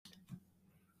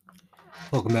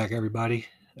Welcome back, everybody.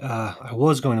 I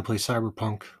was going to play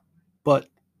Cyberpunk, but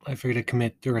I figured I'd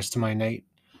commit the rest of my night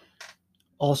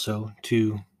also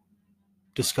to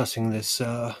discussing this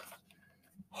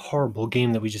horrible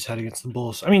game that we just had against the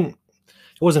Bulls. I mean,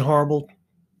 it wasn't horrible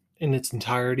in its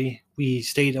entirety. We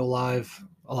stayed alive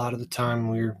a lot of the time.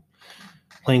 We were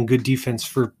playing good defense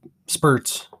for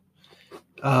spurts,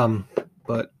 um,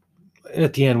 but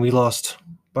at the end, we lost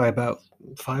by about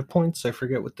 5 points. I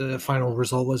forget what the final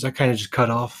result was. I kind of just cut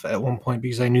off at one point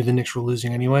because I knew the Knicks were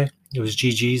losing anyway. It was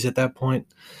GG's at that point.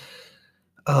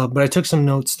 But I took some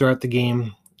notes throughout the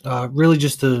game, really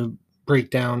just to break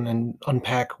down and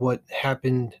unpack what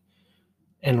happened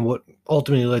and what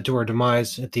ultimately led to our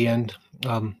demise at the end.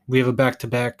 We have a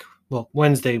back-to-back. Well,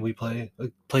 Wednesday we play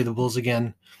the Bulls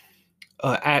again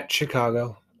at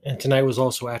Chicago, and tonight was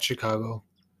also at Chicago.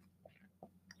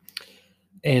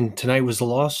 And tonight was the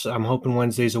loss. I'm hoping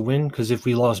Wednesday's a win because if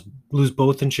we lose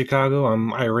both in Chicago,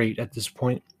 I'm irate at this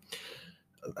point.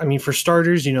 I mean, for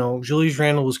starters, Julius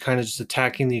Randle was kind of just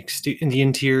attacking in the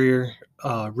interior,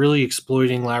 really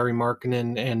exploiting Larry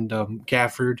Markkinen and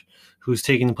Gafford, who's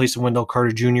taking the place of Wendell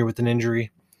Carter Jr. with an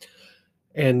injury.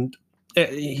 And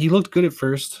he looked good at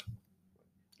first.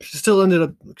 He still ended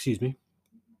up,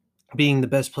 being the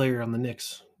best player on the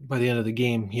Knicks by the end of the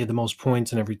game. He had the most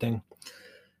points and everything.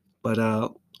 But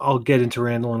I'll get into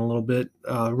Randle in a little bit.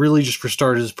 Really, just for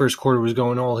starters, his first quarter was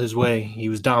going all his way. He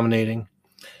was dominating.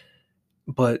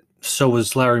 But so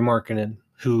was Larry Markkinen,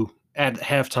 who at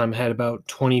halftime had about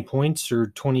 20 points or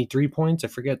 23 points. I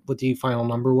forget what the final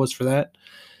number was for that.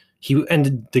 He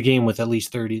ended the game with at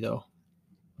least 30, though.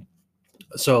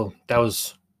 So that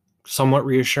was somewhat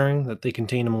reassuring that they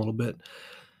contained him a little bit.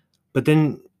 But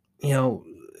then,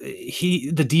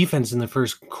 the defense in the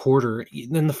first quarter,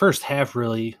 in the first half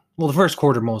really, well, the first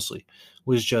quarter mostly,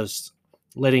 was just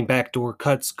letting backdoor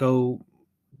cuts go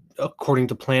according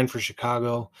to plan for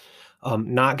Chicago.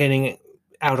 Not getting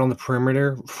out on the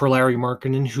perimeter for Larry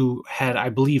Markkinen, who had, I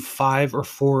believe, 5 or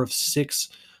 4 of 6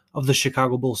 of the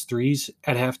Chicago Bulls threes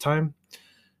at halftime.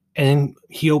 And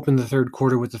he opened the third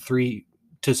quarter with a three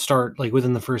to start, like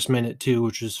within the first minute too,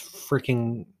 which was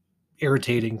freaking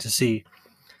irritating to see.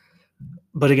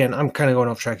 But again, I'm kind of going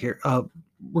off track here.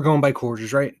 We're going by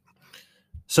quarters, right?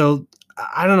 So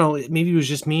I don't know, maybe it was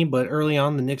just me, but early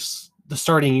on, the Knicks, the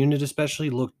starting unit especially,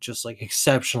 looked just like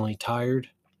exceptionally tired.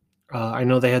 I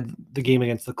know they had the game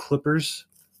against the Clippers,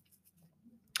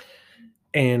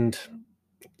 and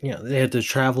they had to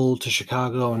travel to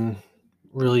Chicago and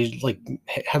really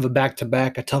have a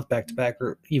back-to-back, a tough back-to-back,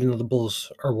 or even though the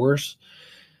Bulls are worse.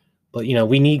 But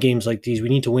we need games like these. We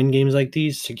need to win games like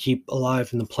these to keep alive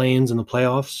in the play-ins and the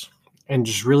playoffs, and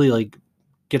just really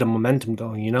get a momentum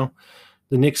going.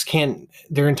 The Knicks can't.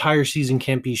 Their entire season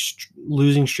can't be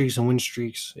losing streaks and win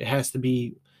streaks. It has to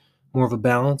be more of a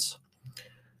balance.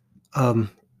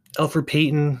 Elfrid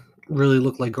Payton really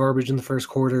looked like garbage in the first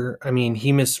quarter. I mean,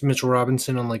 he missed Mitchell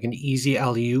Robinson on an easy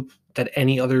alley-oop that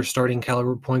any other starting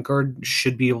caliber point guard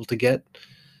should be able to get.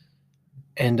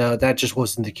 And that just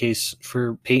wasn't the case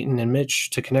for Payton and Mitch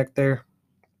to connect there.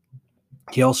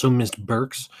 He also missed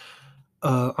Burks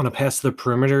on a pass to the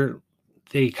perimeter.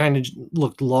 They kind of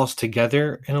looked lost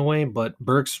together in a way, but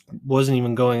Burks wasn't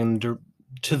even going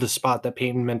to the spot that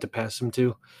Payton meant to pass him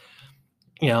to.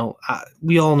 We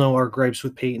all know our gripes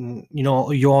with Payton. You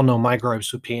all know my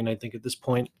gripes with Payton, I think, at this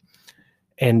point.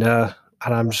 And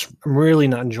I'm really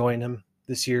not enjoying him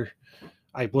this year.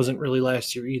 I wasn't really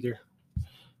last year either.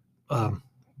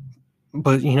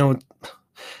 But,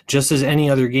 just as any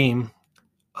other game,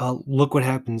 look what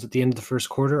happens at the end of the first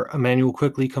quarter. Emmanuel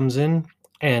quickly comes in,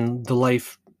 and the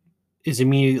life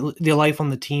on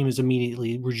the team is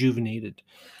immediately rejuvenated.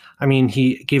 I mean,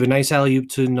 he gave a nice alley-oop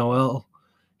to Noel.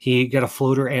 He got a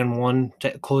floater and one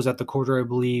to close out the quarter, I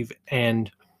believe,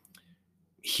 and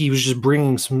he was just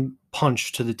bringing some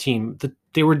punch to the team.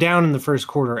 They were down in the first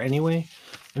quarter anyway,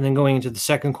 and then going into the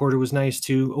second quarter was nice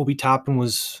too. Obi Toppin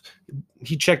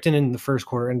he checked in the first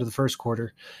quarter, end of the first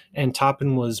quarter, and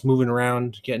Toppin was moving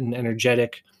around, getting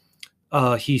energetic.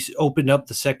 He opened up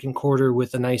the second quarter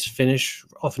with a nice finish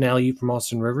off an alley from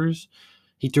Austin Rivers.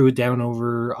 He threw it down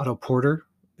over Otto Porter,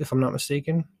 if I'm not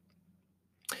mistaken.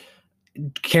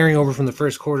 Carrying over from the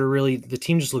first quarter, really, the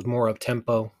team just looked more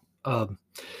up-tempo. I'm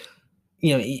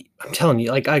telling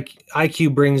you,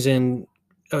 IQ brings in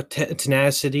a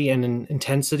tenacity and an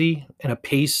intensity and a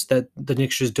pace that the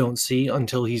Knicks just don't see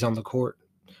until he's on the court.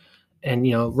 And,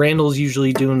 Randle's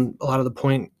usually doing a lot of the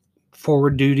point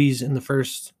forward duties in the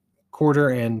first quarter,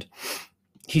 and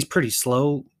he's pretty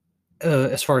slow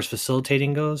as far as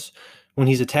facilitating goes. When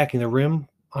he's attacking the rim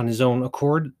on his own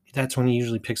accord, that's when he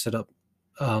usually picks it up.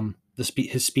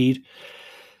 his speed.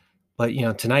 But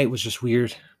tonight was just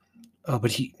weird.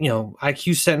 But he,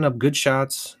 IQ setting up good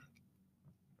shots.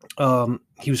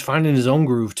 He was finding his own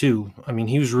groove too. I mean,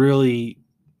 he was really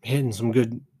hitting some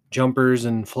good jumpers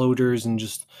and floaters and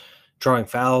just drawing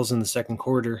fouls in the second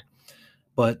quarter.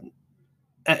 But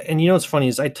and what's funny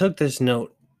is I took this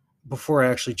note before I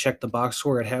actually checked the box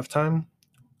score at halftime,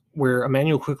 where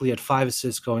Emmanuel quickly had 5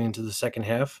 assists going into the second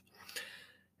half.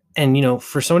 And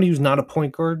for somebody who's not a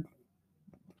point guard,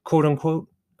 quote unquote,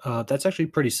 that's actually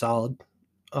pretty solid.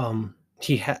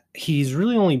 He's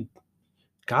really only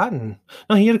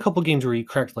he had a couple games where he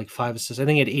cracked like 5 assists. I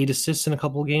think he had 8 assists in a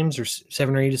couple of games, or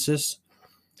 7 or 8 assists.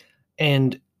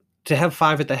 And to have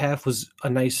 5 at the half was a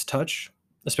nice touch,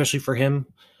 especially for him,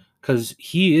 because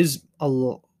he is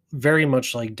very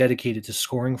much like dedicated to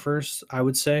scoring first, I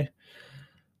would say.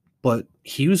 But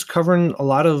he was covering a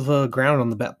lot of ground on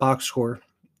the box score,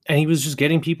 and he was just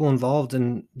getting people involved.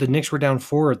 And the Knicks were down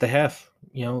 4 at the half.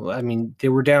 I mean, they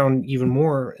were down even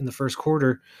more in the first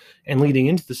quarter and leading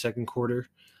into the second quarter,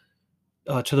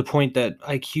 to the point that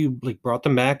IQ brought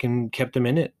them back and kept them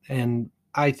in it. And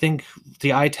I think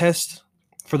the eye test,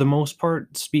 for the most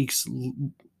part, speaks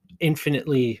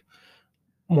infinitely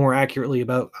more accurately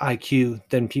about IQ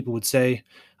than people would say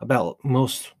about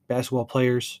most basketball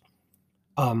players.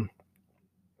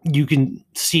 You can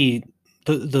see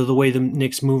the way the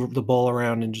Knicks move the ball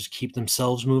around and just keep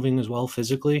themselves moving as well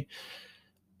physically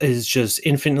is just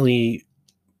infinitely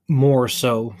more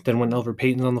so than when Elfrid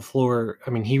Payton's on the floor.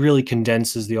 I mean, he really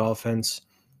condenses the offense.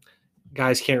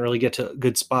 Guys can't really get to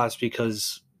good spots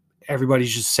because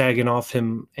everybody's just sagging off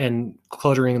him and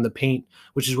cluttering in the paint,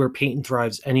 which is where Payton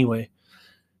thrives anyway.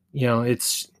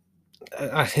 It's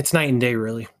night and day,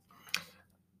 really.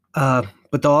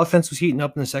 But the offense was heating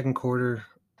up in the second quarter,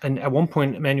 and at one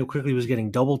point, Emmanuel quickly was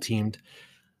getting double teamed.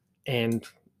 And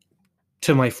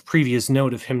to my previous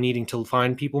note of him needing to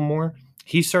find people more,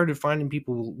 he started finding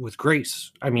people with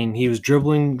grace. I mean, he was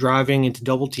dribbling, driving into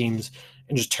double teams,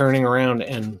 and just turning around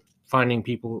and finding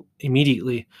people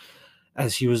immediately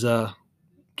as he was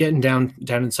getting down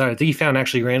inside. I think he found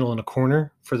actually Randle in a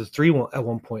corner for the 3 at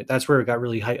one point. That's where it got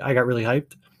really I got really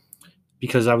hyped,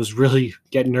 because I was really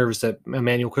getting nervous that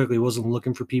Emmanuel quickly wasn't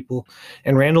looking for people.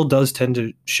 And Randle does tend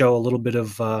to show a little bit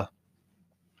of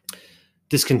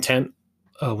discontent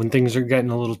when things are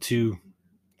getting a little too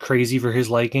crazy for his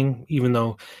liking, even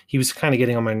though he was kind of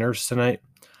getting on my nerves tonight.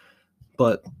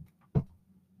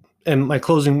 And my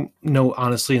closing note,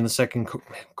 honestly, in the second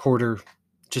quarter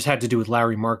just had to do with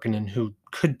Lauri Markkanen, who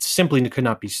could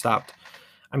not be stopped.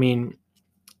 I mean,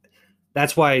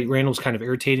 that's why Randle's kind of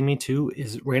irritating me too,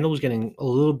 is Randle was getting a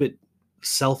little bit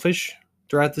selfish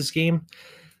throughout this game.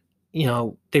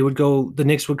 The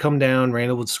Knicks would come down,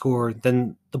 Randle would score,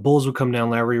 then the Bulls would come down,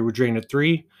 Lauri would drain a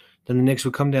 3, then the Knicks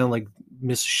would come down,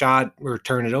 miss a shot or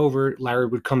turn it over, Lauri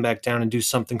would come back down and do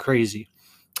something crazy.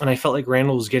 And I felt like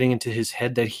Randle was getting into his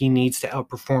head that he needs to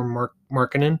outperform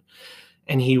Markkanen,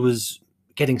 and he was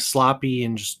getting sloppy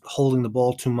and just holding the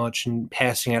ball too much and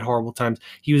passing at horrible times.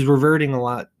 He was reverting a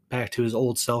lot back to his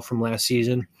old self from last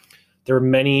season. There were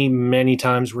many, many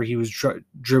times where he was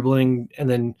dribbling and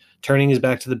then turning his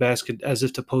back to the basket as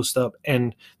if to post up,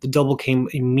 and the double came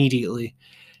immediately.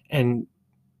 And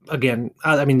again,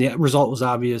 I mean, the result was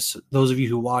obvious. Those of you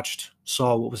who watched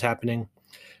saw what was happening,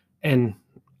 and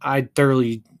I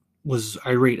thoroughly was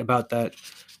irate about that.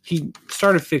 He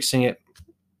started fixing it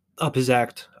up his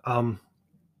act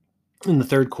in the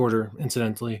third quarter,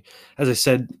 incidentally. As I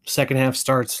said, second half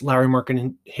starts, Lauri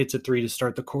Markkanen hits a 3 to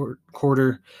start the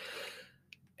quarter,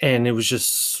 and it was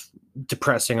just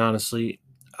depressing, honestly.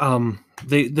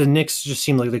 The Knicks just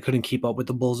seemed like they couldn't keep up with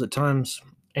the Bulls at times,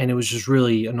 and it was just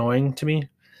really annoying to me,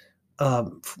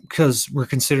 because we were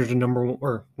considered the number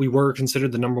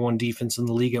 1 defense in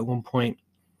the league at one point,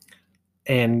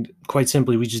 and quite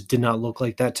simply, we just did not look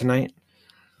like that tonight.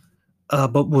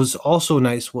 But what was also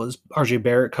nice was RJ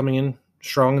Barrett coming in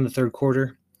strong in the third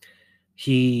quarter.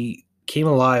 He came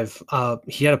alive.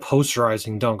 He had a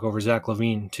posterizing dunk over Zach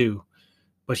LaVine too,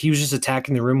 but he was just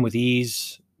attacking the rim with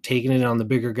ease, taking it on the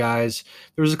bigger guys.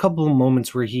 There was a couple of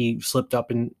moments where he slipped up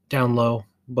and down low,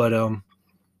 but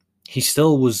he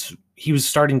was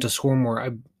starting to score more.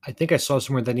 I think I saw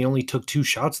somewhere that he only took 2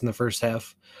 shots in the first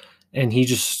half, and he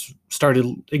just started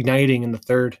igniting in the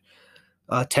third.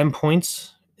 10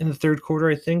 points in the third quarter,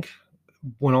 I think,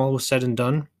 when all was said and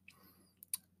done.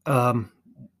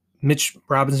 Mitch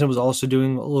Robinson was also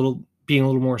being a little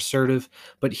more assertive,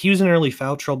 but he was in early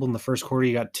foul trouble in the first quarter.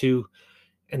 He got 2.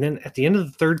 And then at the end of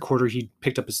the third quarter, he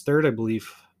picked up his 3rd, I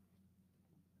believe.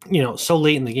 So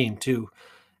late in the game too.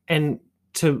 And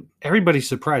to everybody's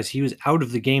surprise, he was out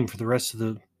of the game for the rest of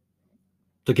the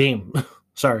the game.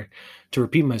 Sorry to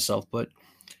repeat myself, but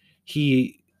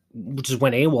he just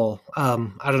went AWOL.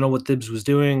 I don't know what Thibs was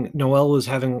doing. Noel was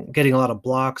getting a lot of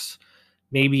blocks.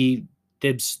 Maybe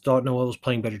Thibs thought Noel was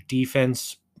playing better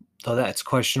defense, though that's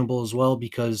questionable as well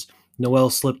because Noel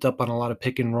slipped up on a lot of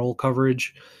pick and roll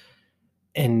coverage.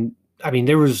 And I mean,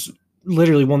 there was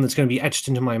literally one that's going to be etched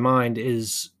into my mind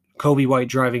is Kobe White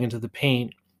driving into the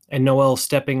paint and Noel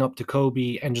stepping up to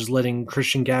Kobe and just letting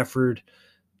Christian Gafford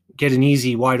get an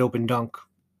easy wide open dunk.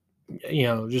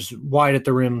 Just wide at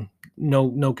the rim,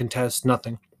 no contest,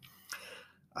 nothing.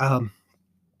 But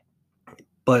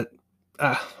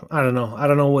I don't know. I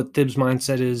don't know what Thibs'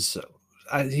 mindset is.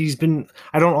 I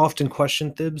don't often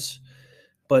question Thibs,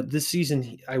 but this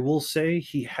season, I will say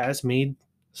he has made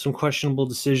some questionable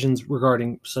decisions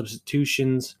regarding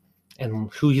substitutions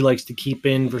and who he likes to keep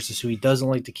in versus who he doesn't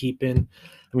like to keep in.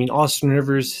 I mean, Austin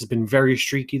Rivers has been very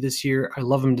streaky this year. I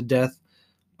love him to death,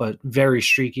 but very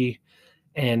streaky.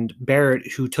 And Barrett,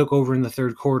 who took over in the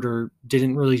third quarter,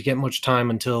 didn't really get much time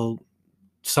until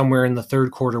somewhere in the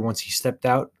third quarter once he stepped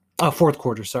out. Fourth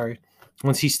quarter, sorry.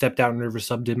 Once he stepped out and Rivers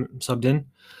subbed in.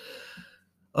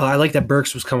 I like that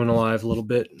Burks was coming alive a little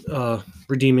bit,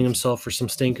 redeeming himself for some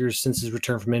stinkers since his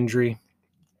return from injury.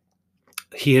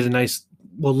 He hit a nice,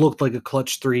 what looked like a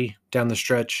clutch three down the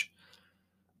stretch,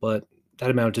 but that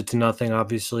amounted to nothing,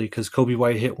 obviously, because Kobe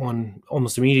White hit one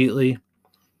almost immediately.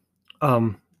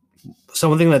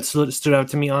 Something that stood out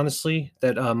to me, honestly,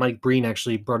 that Mike Breen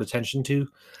actually brought attention to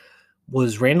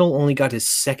was Randle only got his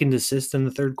second assist in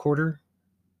the third quarter.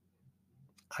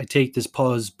 I take this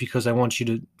pause because I want you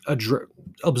to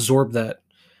absorb that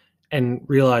and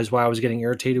realize why I was getting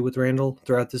irritated with Randle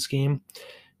throughout this game.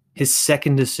 His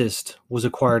second assist was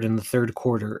acquired in the third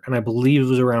quarter, and I believe it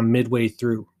was around midway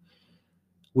through,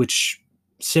 which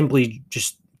simply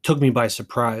just took me by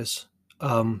surprise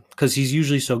because he's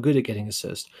usually so good at getting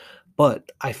assists.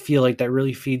 But I feel like that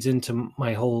really feeds into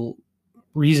my whole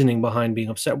reasoning behind being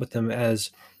upset with him,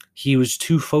 as he was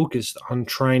too focused on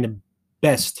trying to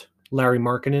best Larry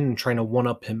Markkinen and trying to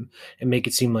one-up him and make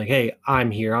it seem like, hey, I'm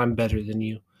here, I'm better than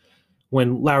you.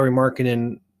 When Larry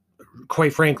Markkinen,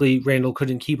 quite frankly, Randle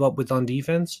couldn't keep up with on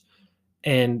defense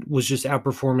and was just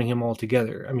outperforming him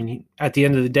altogether. I mean, at the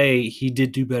end of the day, he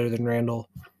did do better than Randle,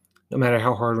 no matter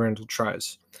how hard Randle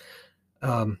tries.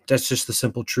 That's just the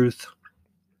simple truth.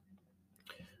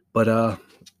 But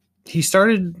he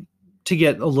started to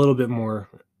get a little bit more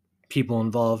people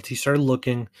involved. He started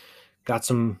looking, got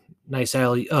some nice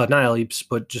not alley-oops,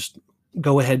 but just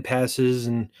go-ahead passes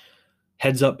and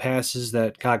heads-up passes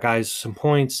that got guys some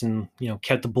points and,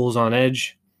 kept the Bulls on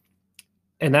edge.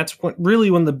 And that's when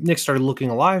the Knicks started looking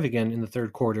alive again in the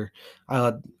third quarter.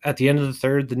 At the end of the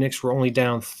third, the Knicks were only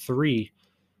down 3,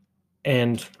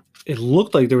 and it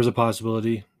looked like there was a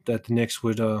possibility that the Knicks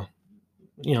would,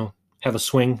 have a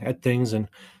swing at things and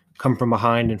come from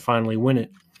behind and finally win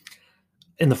it.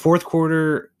 In the fourth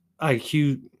quarter,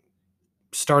 IQ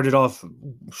started off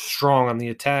strong on the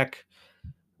attack.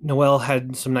 Noel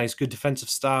had some nice, good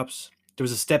defensive stops. There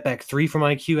was a step-back 3 from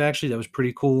IQ, actually. That was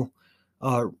pretty cool.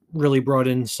 Really brought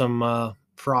in some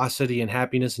ferocity and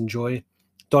happiness and joy.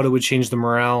 Thought it would change the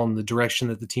morale and the direction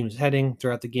that the team is heading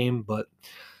throughout the game, but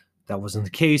that wasn't the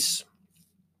case.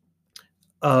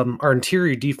 Our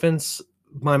interior defense,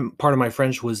 part of my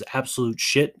French, was absolute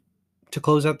shit to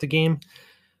close out the game.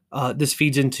 This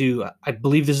feeds into, I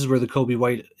believe this is where the Kobe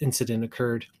White incident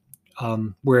occurred,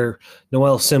 where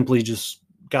Noel simply just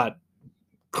got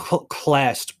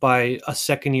classed by a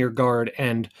second-year guard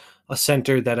and a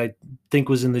center that I think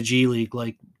was in the G League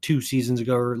like 2 seasons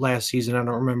ago or last season. I don't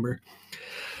remember.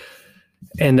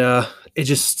 And it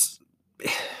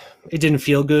didn't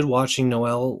feel good watching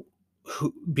Noel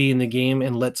be in the game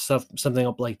and let something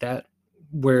up like that,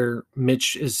 where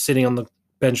Mitch is sitting on the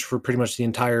bench for pretty much the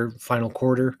entire final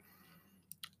quarter.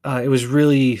 It was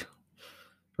really,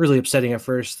 really upsetting at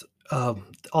first.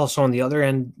 Also on the other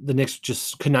end, the Knicks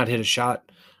just could not hit a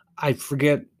shot. I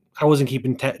wasn't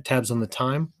keeping tabs on the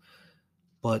time,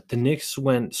 but the Knicks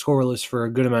went scoreless for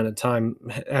a good amount of time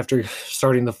after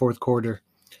starting the fourth quarter.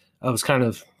 It was kind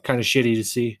of shitty to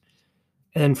see.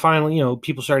 And then finally,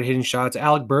 people started hitting shots.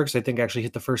 Alec Burks, I think, actually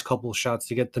hit the first couple of shots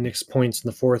to get the Knicks points in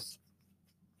the fourth,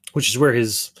 which is where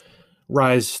his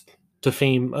rise to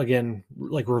fame again,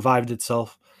 revived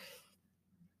itself.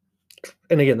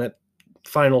 And again, that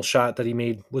final shot that he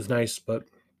made was nice, but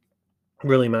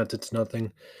really amounted to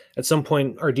nothing. At some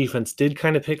point, our defense did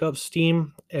kind of pick up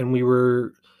steam, and we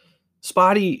were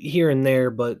spotty here and there,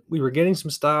 but we were getting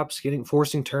some stops,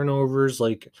 forcing turnovers,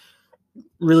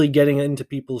 really getting into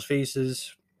people's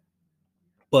faces.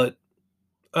 But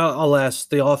alas,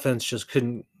 the offense just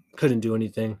couldn't do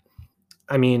anything.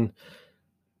 I mean,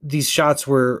 these shots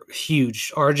were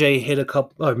huge.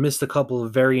 RJ missed a couple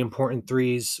of very important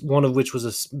threes. One of which was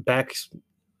a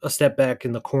step back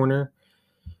in the corner.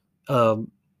 Um,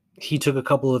 he took a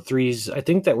couple of threes, I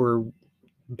think, that were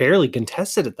barely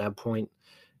contested at that point,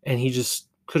 and he just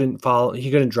couldn't follow.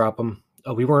 He couldn't drop them.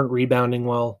 We weren't rebounding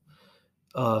well.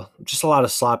 Just a lot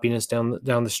of sloppiness down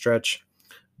the stretch.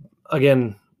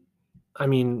 Again, I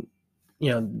mean,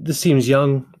 this team's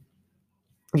young.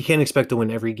 You can't expect to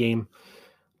win every game,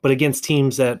 but against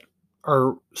teams that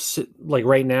are like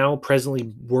right now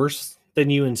presently worse than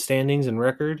you in standings and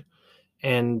record,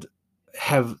 and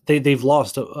they've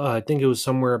lost. I think it was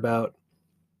somewhere about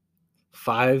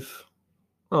five.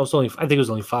 Oh, I think it was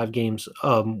only 5 games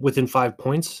within 5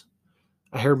 points.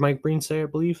 I heard Mike Breen say, I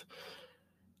believe,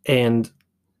 and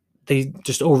they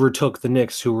just overtook the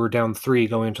Knicks, who were down 3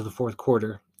 going into the fourth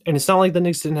quarter. And it's not like the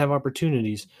Knicks didn't have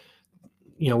opportunities.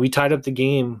 We tied up the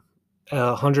game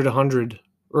 100-100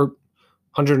 or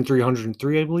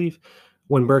 103-103, I believe,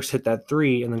 when Burks hit that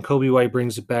 3, and then Kobe White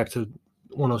brings it back to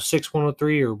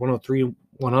 106-103 or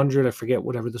 103-100. I forget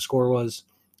whatever the score was.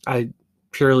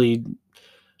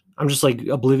 I'm just like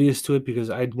oblivious to it because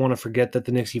I'd want to forget that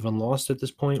the Knicks even lost at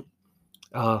this point.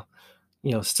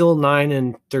 Still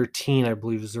 9-13, I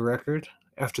believe, is the record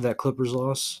after that Clippers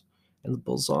loss and the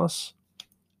Bulls loss,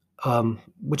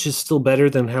 which is still better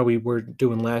than how we were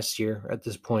doing last year at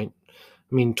this point.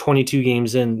 I mean, 22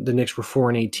 games in, the Knicks were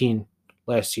 4-18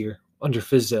 last year under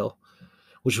Fizdale,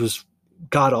 which was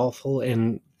god awful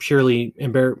and purely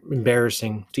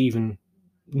embarrassing to even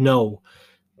know,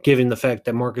 given the fact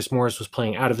that Marcus Morris was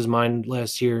playing out of his mind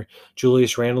last year,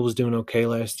 Julius Randle was doing okay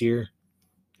last year,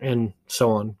 and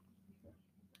so on.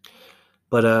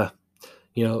 But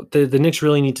the Knicks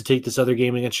really need to take this other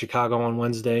game against Chicago on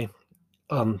Wednesday.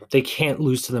 They can't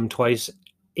lose to them twice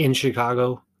in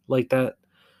Chicago like that,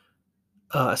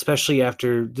 especially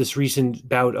after this recent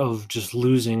bout of just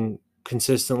losing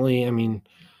consistently. I mean,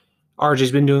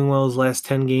 RJ's been doing well his last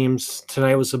 10 games.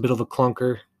 Tonight was a bit of a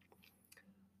clunker.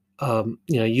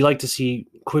 You like to see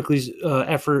Quickly's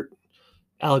effort.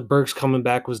 Alec Burks coming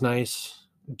back was nice,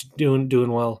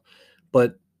 doing well.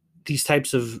 But these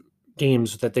types of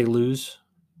games that they lose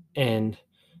and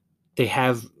they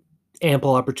have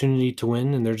ample opportunity to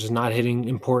win and they're just not hitting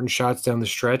important shots down the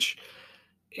stretch,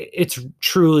 it's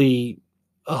truly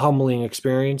a humbling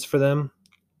experience for them,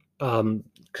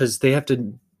 because they have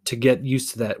to get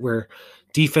used to that, where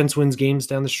defense wins games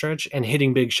down the stretch and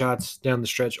hitting big shots down the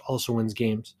stretch also wins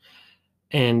games.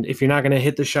 And if you're not going to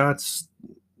hit the shots,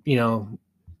 you're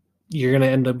going to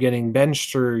end up getting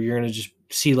benched or you're going to just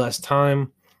see less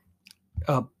time.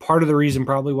 Part of the reason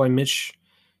probably why Mitch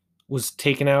was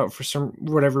taken out for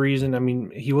whatever reason. I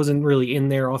mean, he wasn't really in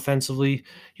there offensively.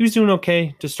 He was doing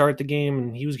okay to start the game,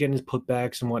 and he was getting his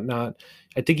putbacks and whatnot.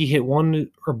 I think he hit one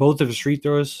or both of his free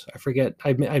throws. I forget.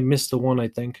 I missed the one, I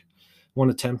think. One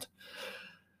attempt.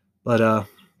 But,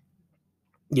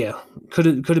 yeah, could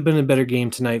have been a better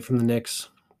game tonight from the Knicks.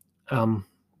 But,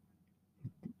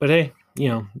 hey,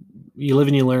 you live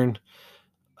and you learn.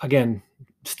 Again,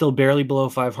 still barely below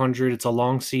 500. It's a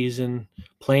long season.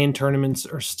 Playing tournaments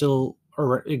are still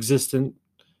in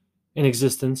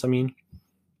existence. I mean,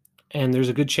 and there's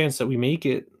a good chance that we make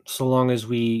it so long as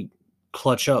we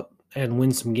clutch up and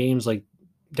win some games like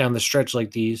down the stretch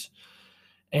like these,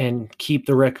 and keep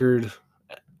the record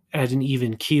at an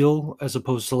even keel as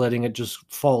opposed to letting it just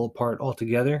fall apart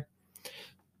altogether.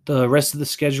 The rest of the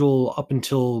schedule up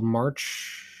until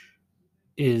March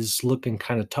is looking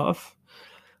kind of tough,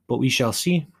 but we shall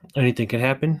see. Anything can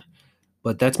happen.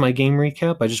 But that's my game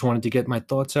recap. I just wanted to get my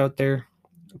thoughts out there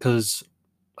because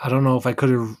I don't know if I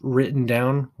could have written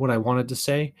down what I wanted to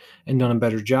say and done a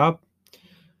better job.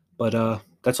 But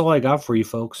that's all I got for you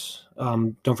folks.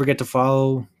 Don't forget to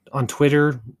follow on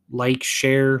Twitter, like,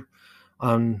 share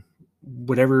on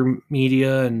whatever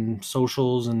media and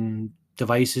socials and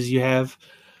devices you have.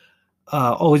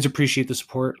 Always appreciate the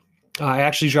support. I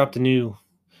actually dropped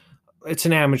it's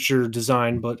an amateur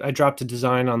design, but I dropped a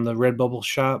design on the Redbubble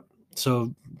shop.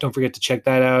 So don't forget to check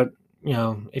that out.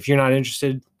 If you're not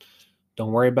interested,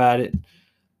 don't worry about it.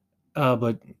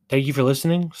 But thank you for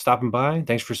listening, stopping by.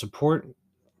 Thanks for support.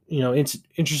 It's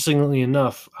interestingly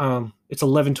enough, it's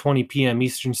 11:20 p.m.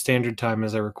 Eastern Standard Time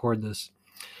as I record this.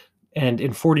 And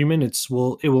in 40 minutes,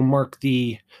 it will mark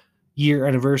the year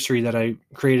anniversary that I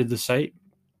created the site.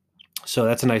 So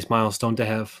that's a nice milestone to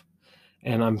have.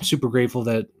 And I'm super grateful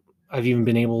that I've even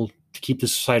been able to keep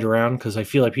this site around because I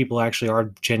feel like people actually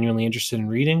are genuinely interested in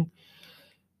reading.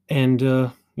 And,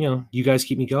 you guys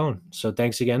keep me going. So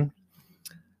thanks again.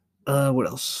 What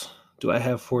else do I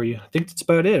have for you? I think that's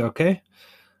about it, okay?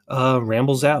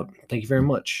 Rambles out. Thank you very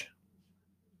much.